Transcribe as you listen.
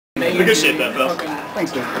Good shit, though.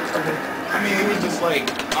 Thanks, dude. I mean, it was just like,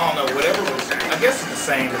 I don't know, whatever was, I guess it's the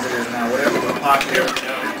same as it is now. Whatever was popular,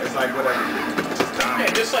 it's like whatever. Yeah,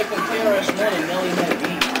 just like when KRS won and Nelly had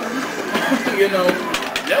beat. You know,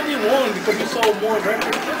 Nelly won because he sold more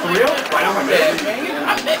records. For real? Right on that, man.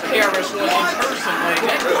 I met KRS One in person. Like,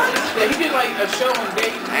 yeah, he did like a show in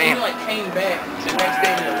Dayton. He like came back the next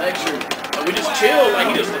day in the lecture. Like, we just chilled.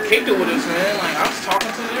 Like, he just kicked it with us, man. Like, I was talking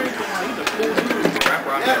to him and everything. Like, he's a cool dude.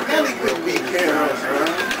 Nelly could be KRS,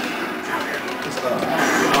 bro. I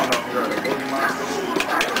don't know if you heard of Boogie Monsters.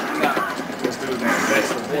 Nah. This dude's name is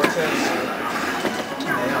the Vortex.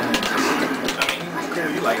 I mean, cool,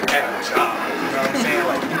 you like having a job. You know what I'm saying?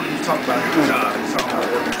 Like, you talk about your job, you talk about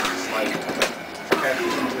working. It's like,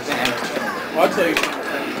 well, I'll tell you something.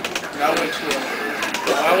 I went to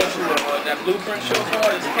that Blueprint show for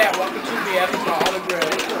this cat walking to me asking my autograph.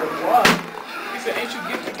 He said, what? He said, ain't you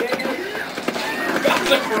get the game? I was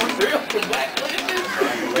like, for real? For Black Legends?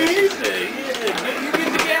 He said, yeah, you get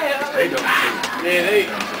the game. They don't too. Yeah, they.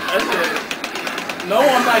 I said, no,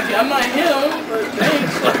 I'm not him, but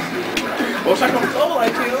thanks. Wish I could flow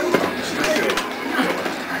like him.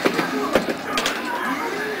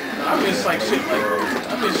 I miss like shit like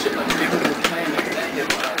niggas was playing that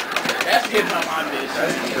hip hop. That's hip hop I miss.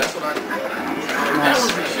 That's what I do. That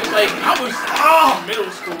was the shit. Like I was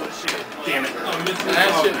middle school and shit. Damn it. I'm missing that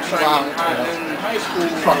shit. In high school.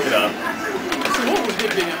 Fucked it up. See what was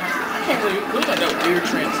hip in I can't really look like that weird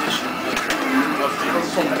transition. Like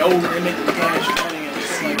from No Limit to Cash Money and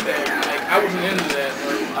shit like that. Like I wasn't into that.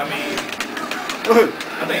 Like, I mean,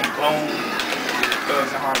 I think Bone,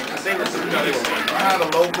 Thugs and Harmony, because they were behind the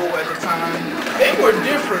logo at the time. they were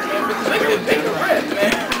different, man, because they could rap,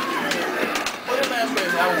 man. What the last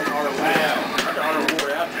man's album was loud.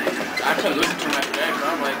 I couldn't listen to him after that, but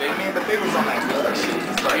I'm like, I mean, but they was on that blood shit.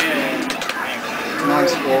 It's like,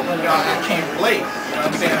 Nice, cool. I can't relate. You know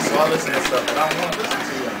what I'm saying? So I listen to stuff that I don't want to listen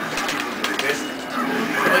to. This.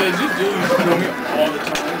 Well, you do know me all the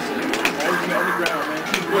time. So always be on the ground, man.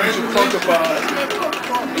 What you talk about?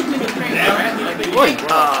 These niggas can't rap like they Wait.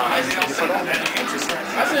 I said,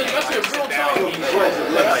 real talk. I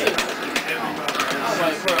was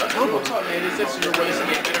like, bro, real talk, man. It's just your ways to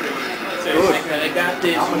get better. They got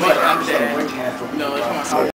this. I'm that. No, it's my